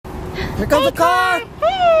Here comes the car!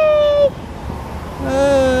 Hey!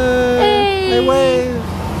 Hey! They wave!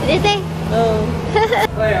 Did they? No.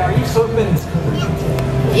 Claire, are you swimming?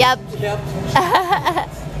 Yep. Yep.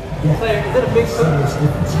 Claire, is that a big swim?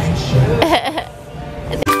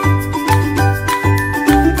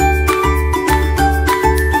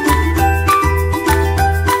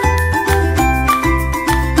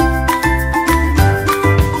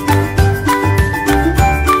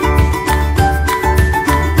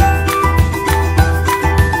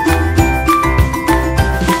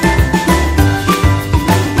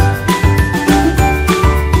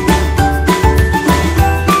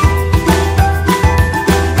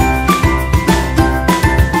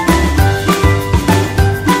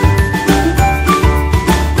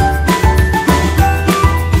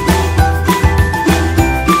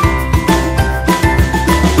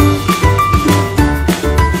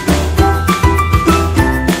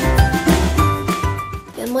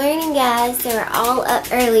 So we're all up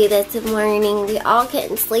early this morning. We all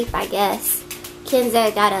couldn't sleep, I guess.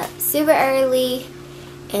 Kinsley got up super early,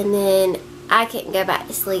 and then I couldn't go back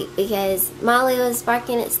to sleep because Molly was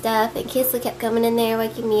barking at stuff, and Kinsley kept coming in there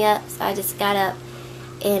waking me up. So I just got up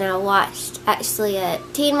and I watched actually a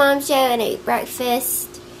Teen Mom show and ate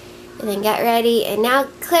breakfast, and then got ready. And now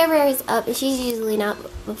Klaire is up, and she's usually not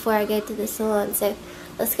before I go to the salon. So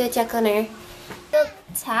let's go check on her. Still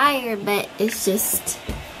tired, but it's just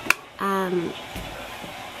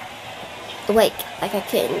awake, like I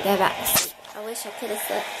couldn't go back to sleep. I wish I could have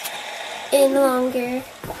slept in longer.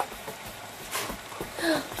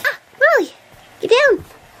 Ah, Molly, get down.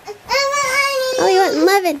 Molly wasn't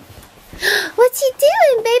loving. What's you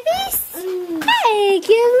doing, babies? Hey,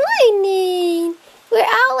 good morning. We're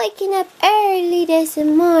all waking up early this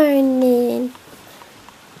morning.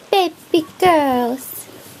 Baby girls.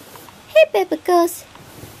 Hey, baby girls.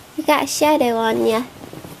 You got a shadow on ya.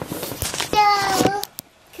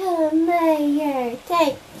 Come here.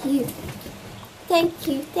 Thank you. Thank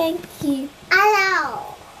you. Thank you.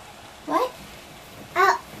 Hello. What?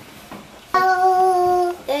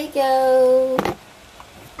 Oh. There you go.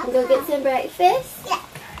 I'm gonna go get some breakfast. Yeah.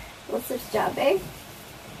 Want some strawberries?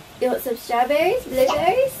 You want some strawberries?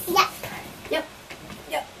 Blueberries? Yeah. Yep.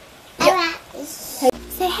 Yep. Yep. Say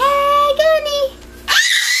hey, Gunny.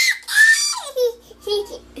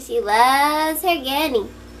 She loves her Gunny.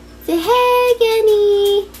 Say hey,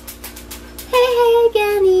 Gunny. Hey, hey,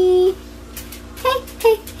 Gunny. Hey,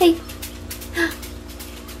 hey, hey.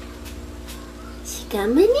 She's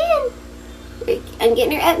coming in. I'm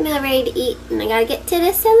getting her oatmeal ready to eat, and I gotta get to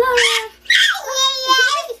the salon.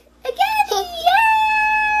 A Gunny,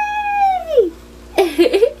 yay!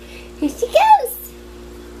 Here she goes.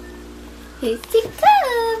 Here she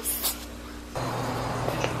comes.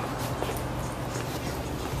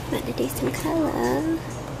 About to do some color.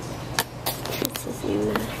 This is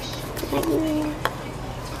my Klaire,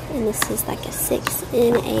 and this is like a 6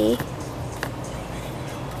 in a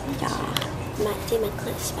might do my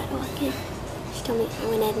clutch spot walking. She told me I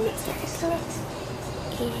went ahead and mixed up the colors,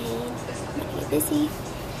 and I might get busy.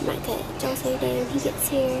 I might cut Joel's hair down when he gets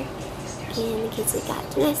here, and the kids have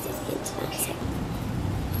got gymnastics again tonight. So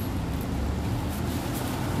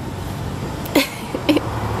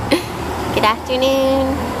good afternoon.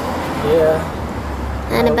 Yeah.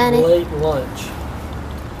 Anna Bunny. Late lunch.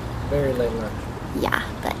 Very late lunch. Yeah,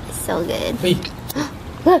 but it's so good. Beef.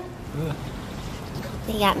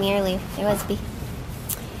 They got me earlier. There was beef.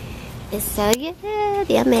 It's so good.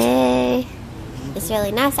 Yummy. It's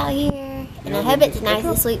really nice out here. And I hope it's nice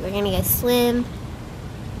this week. We're going to go swim.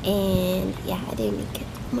 And yeah, I do need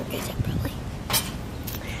more ketchup probably.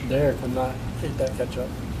 Derek would not eat that ketchup.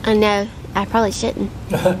 I know. I probably shouldn't.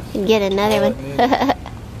 Get another one.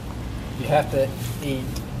 You have to eat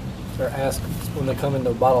or ask when they come into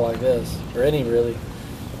a bottle like this, or any really,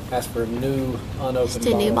 ask for a new unopened Just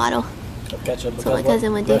a new bottle of ketchup, because what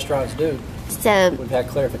cousin would do. Restaurants do. So we've had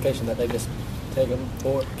clarification that they just take them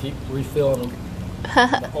for keep refilling them.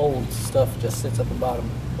 The old stuff just sits at the bottom.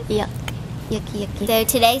 Yuck. Yucky, yucky. So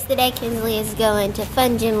today's the day Kinsley is going to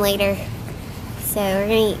fun gym later. So we're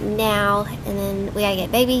going to eat now, and then we got to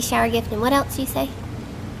get baby shower gift, and what else you say?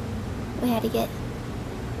 We had to get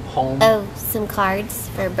home. Oh, some cards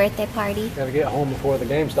for a birthday party. Gotta get home before the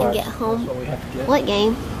game starts. And get home. That's what we have to get. What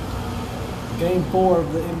game? Game 4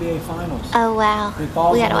 of the NBA Finals. Oh wow. We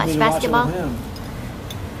gotta watch basketball. I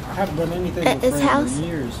haven't done anything at with this friends house in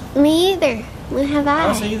years. Me either. When have I?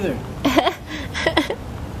 Us either. That's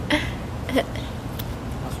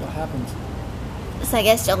what happens. So I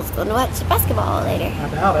guess Joel's going to watch basketball later. I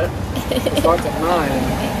doubt it. It starts at 9.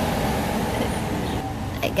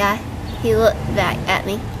 That guy, he looked back at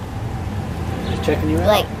me. Just checking you out.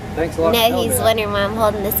 Like, thanks a lot. no, he's wondering why I'm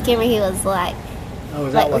holding this camera. He was like, oh,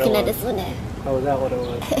 is that what looking it at was? this window. Oh, is that what it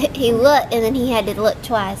was? He looked and then he had to look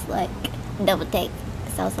twice, like double take.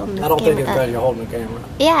 So I was holding this I don't think it's camera because you're holding the camera.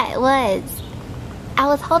 Yeah, it was. I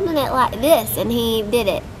was holding it like this and he did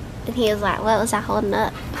it. And he was like, what was I holding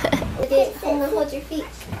up? Hold your feet.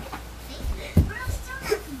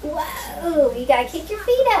 Whoa, you gotta kick your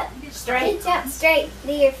feet up. Straight. Good job, straight.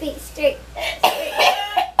 Do your feet straight.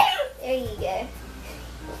 There you go.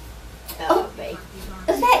 Oh, baby.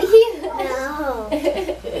 Was that you? No.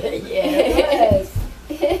 Yeah,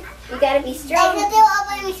 you gotta be strong. I'm gonna do it all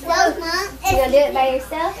by myself, Mom. You gonna do it by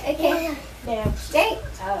yourself? Okay. Yeah. Straight.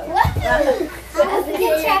 Whoa. That was a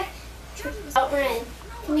good try. Don't run.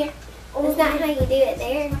 Come here. That's not how you do it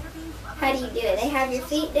there. How do you do it? They have your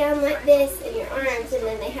feet down like this and your arms, and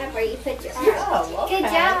then they have where you put your arms. Oh, okay. Good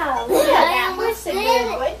job. I almost did it.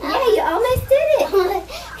 Yeah, you almost did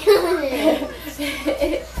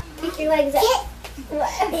it. Kick your legs up.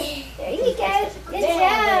 There you go. Good job.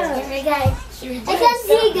 I can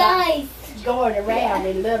see, guys. Going around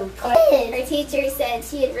in little Her teacher said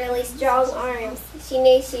she had really strong arms. She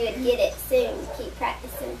knew she would get it soon. Keep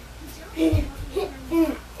practicing.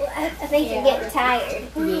 I think you're getting tired.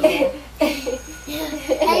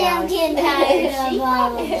 I am getting tired of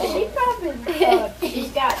all of She it. probably,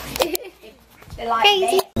 she's got, like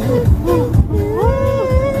Crazy.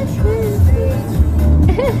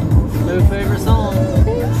 New favorite song?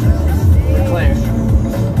 Klaire.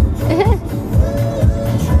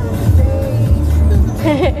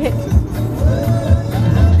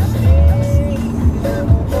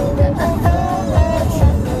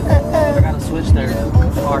 I gotta switch their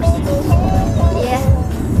car seats. Yeah.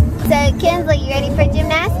 So, Kinsley, you ready for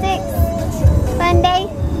gymnastics? Fun day?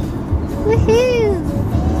 Woohoo!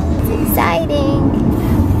 It's exciting.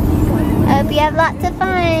 I hope you have lots of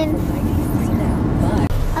fun.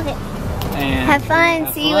 Okay. And Have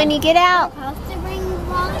fun. See you when you get out. Supposed to bring the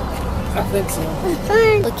vlog? I think so.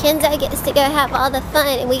 Fun. Well, Kinsley gets to go have all the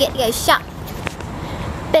fun, and we get to go shop.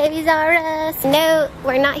 Babies are us. No,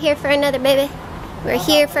 we're not here for another baby. We're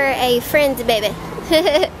here for a friend's baby.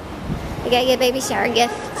 We gotta get a baby shower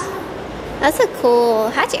gift. That's a cool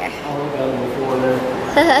high chair. Oh, we got them before there.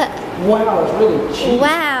 Wow, it's really cheap.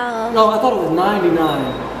 Wow. No, I thought it was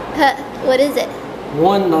 99. What is it?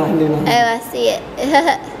 $1.99. Oh, I see it.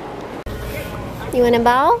 You want a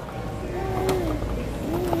ball?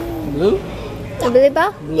 Blue? A blue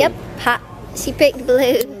ball? Blue. Yep. Hot. She picked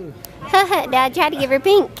blue. Dad tried to give her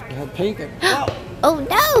pink. I had pink. Oh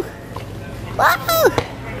no! Whoa!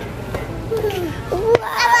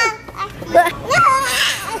 Whoa.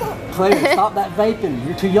 Klaire, stop that vaping.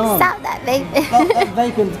 You're too young. Stop that, baby. Stop that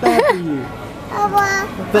vaping's bad for you.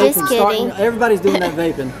 Just Vaping's kidding. Everybody's doing that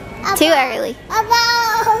vaping. Too early.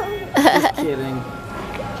 Just kidding.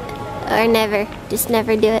 Or never. Just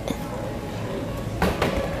never do it.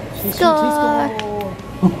 Score.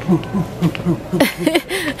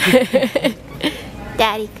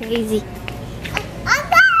 Daddy crazy.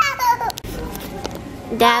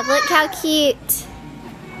 Dad, look how cute.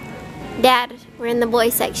 Dad, we're in the boy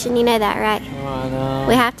section. You know that, right? Oh, I know.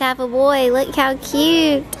 We have to have a boy. Look how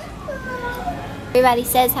cute. Everybody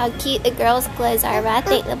says how cute the girls' clothes are, but I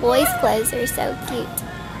think the boys' clothes are so cute.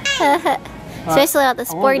 Especially all the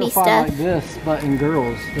I wanna go sporty find stuff. like this, but in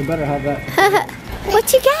girls. They better have that.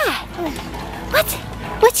 What you got?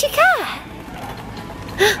 What you got?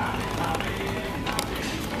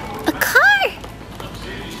 A car?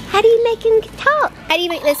 How do you make him talk? How do you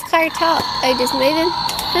make this car talk? Oh, just moving?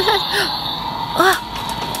 Oh.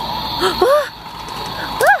 Oh.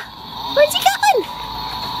 Oh. Where'd you going?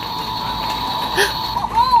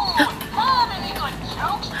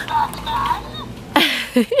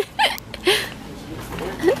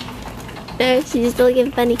 No, she's just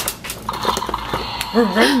looking funny.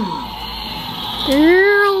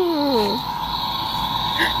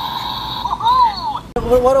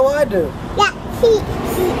 What do I do? Yeah, see.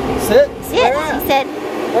 Sit? Sit. Where at? He said,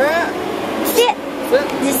 Where at? sit. Sit?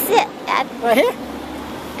 Just sit, Dad. Right here?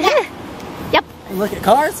 Yep. And look at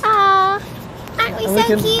cars? Aw. Aren't we And so we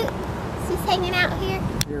can- cute? She's hanging out here.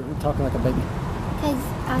 You're talking like a baby. Because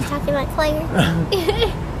I was talking like Klaire.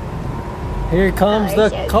 Here comes Oh, the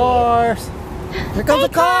so cars. Here comes the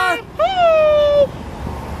car. Hey!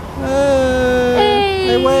 Hey. Hey.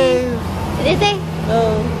 They wave. Did they?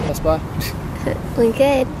 Oh. That's by. We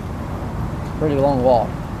could. Pretty long walk.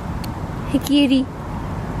 Hey, cutie.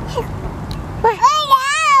 What?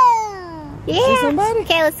 Yeah. somebody?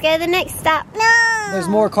 Okay, let's go to the next stop. No. There's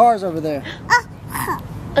more cars over there.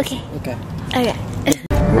 Okay. Okay. Okay.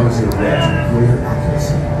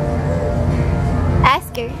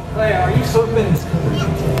 Ask her. Claire, are you soaping?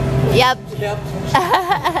 Yep. Yep.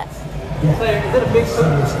 Claire, is it a big soap?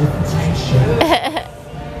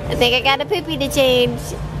 I think I got a poopy to change.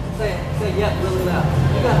 Say yep really loud.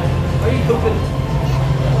 You got it. Are you pooping?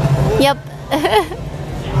 Yep.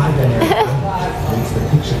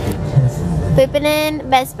 Pooping in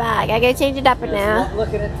Best Buy. I gotta go change a diaper now.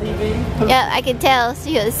 Looking at TV. Yep, I can tell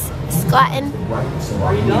she was squatting.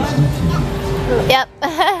 Are you done? Yep.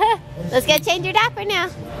 Let's go change your diaper now.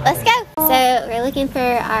 Let's go. So we're looking for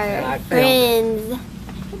our friend's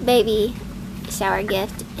baby shower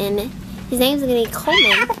gift, and his name's gonna be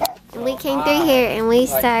Coleman. And we came through here and we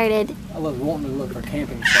started. I was wanting to look for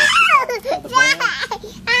camping stuff.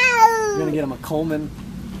 We're gonna get him a Coleman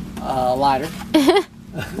lighter,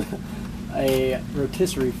 a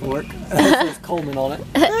rotisserie fork. It says Coleman on it.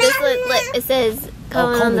 This look, it says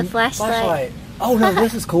Coleman on the flashlight. Oh no,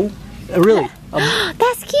 this is cool. Really?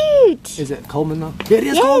 That's cute. Is it Coleman though? Yeah, it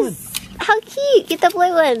is Yes. Coleman. How cute. Get the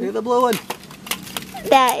blue one. Get the blue one.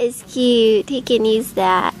 That is cute. He can use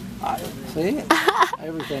that. See?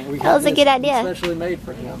 Everything. We That was a good idea. Especially made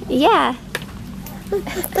for him. Yeah.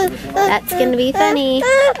 That's gonna be funny.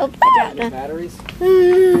 Oh, I dropped one. Batteries?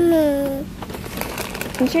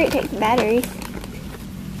 I'm sure it takes batteries.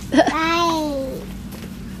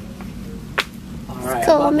 Alright.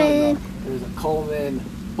 Coleman. There's a Coleman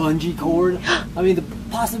bungee cord. I mean, the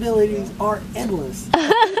possibilities are endless.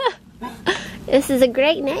 This is a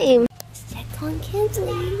great name. Check on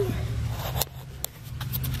Kinsley.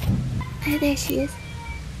 Oh, there she is.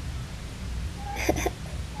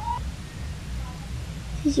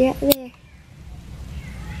 She's right there.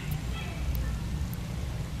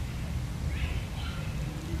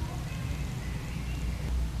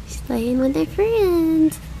 She's playing with her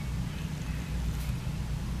friends.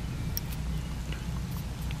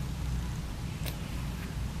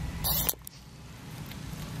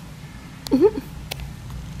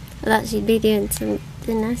 I thought she'd be doing some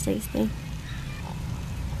gymnastics thing.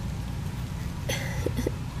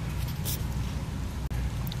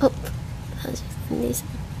 Oh, I was just gonna do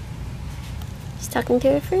something. She's talking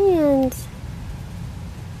to her friends.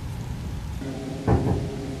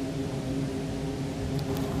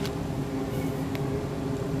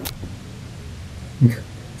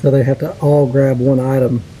 So they have to all grab one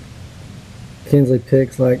item. Kinsley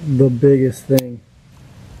picks like the biggest thing.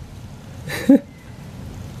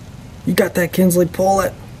 You got that, Kinsley, pull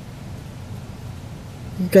it.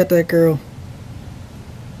 You got that, girl.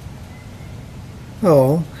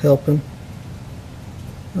 Oh, helping.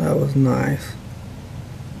 That was nice.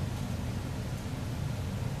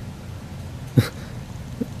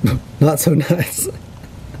 Not so nice.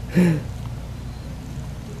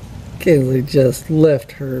 Kinsley just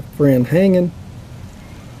left her friend hanging.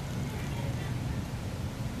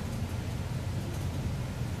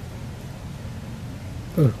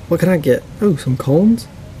 Oh, what can I get? Oh, some cones?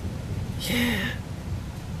 Yeah.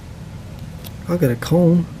 I'll get a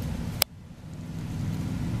cone.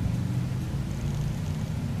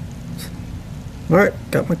 Alright,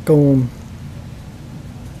 got my cone.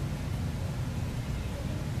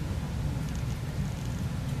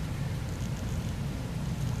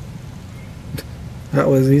 That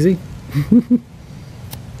was easy.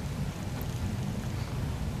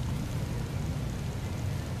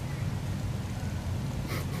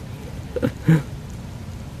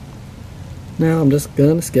 Now I'm just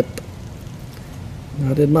gonna skip.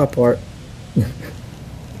 I did my part.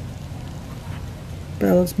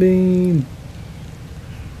 Balance beam.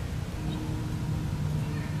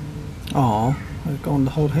 Aw, they're going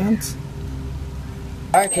to hold hands.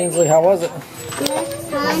 Alright, Kinsley, how was it?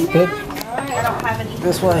 Good. I don't have any.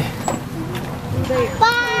 This way.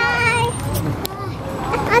 Bye.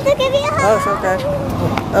 I'll give you a hug. Oh, it's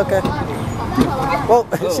okay. Okay. Whoa,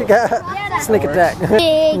 she got sneak attack.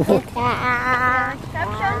 Big attack.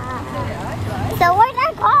 So where's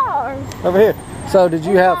our car? Over here. So did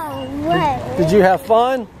you have did you have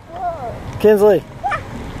fun? Kinsley,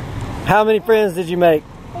 how many friends did you make?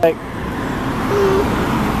 Like,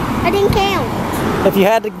 I didn't count. if you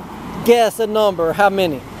had to guess a number, how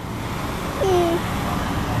many?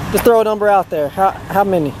 Just throw a number out there. How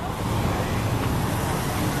many?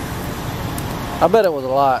 I bet it was a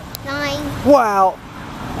lot. 9. Wow.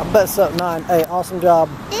 I bet so. 9. Hey, awesome job.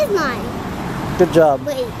 It's 9. Good job.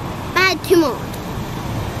 Wait, I had 2 more.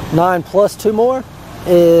 9 plus 2 more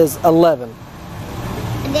is 11.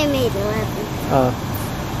 And they made 11.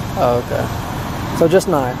 Oh, okay. So just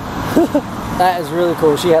 9. That is really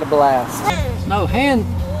cool. She had a blast. No,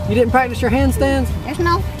 you didn't practice your handstands? There's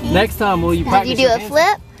no Next time, will you practice Did you do a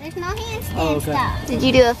flip? There's no handstand Oh, okay. stuff. Did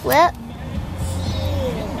you do a flip?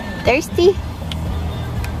 Thirsty?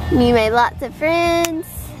 You made lots of friends.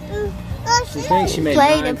 She thinks she made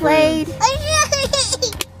Played 9 and played.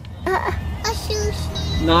 friends.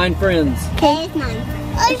 9 friends. Okay.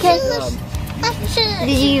 Okay.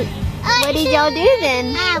 Did you? What did y'all do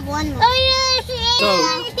then? I have one more.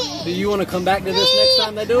 So, do you want to come back to this next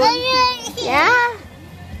time they do it? Yeah.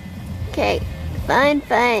 Okay. Fun.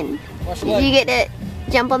 Watch your Did you leg. get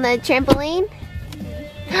to jump on the trampoline?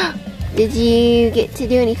 Did you get to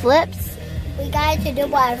do any flips? We got to do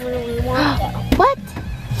whatever we want to. What?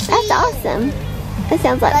 That's awesome. That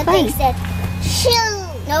sounds like But they fun. said, shoot.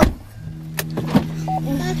 Nope.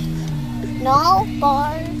 No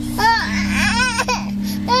bars.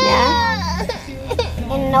 Yeah.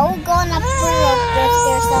 And no going up the roof if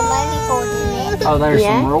there's somebody holding it. Oh, there's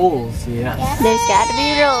Yeah. some rules, yeah. There's gotta be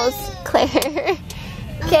rules, Claire.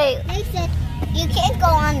 Okay. They said you can't go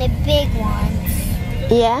on the big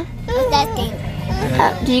ones. Yeah. But that's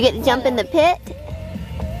dangerous. Did you get to jump in the pit?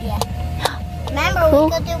 Remember, Cool.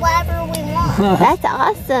 we can do whatever we want. That's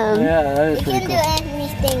awesome. Yeah, that is We pretty can do cool.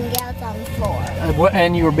 anything else on the floor.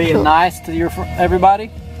 And you were being Cool. nice to everybody?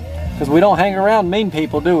 Because we don't hang around mean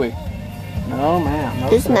people, do we? No, ma'am. No,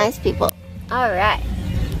 Just sir. nice people. All right.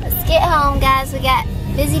 Let's get home, guys. We got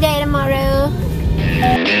a busy day tomorrow.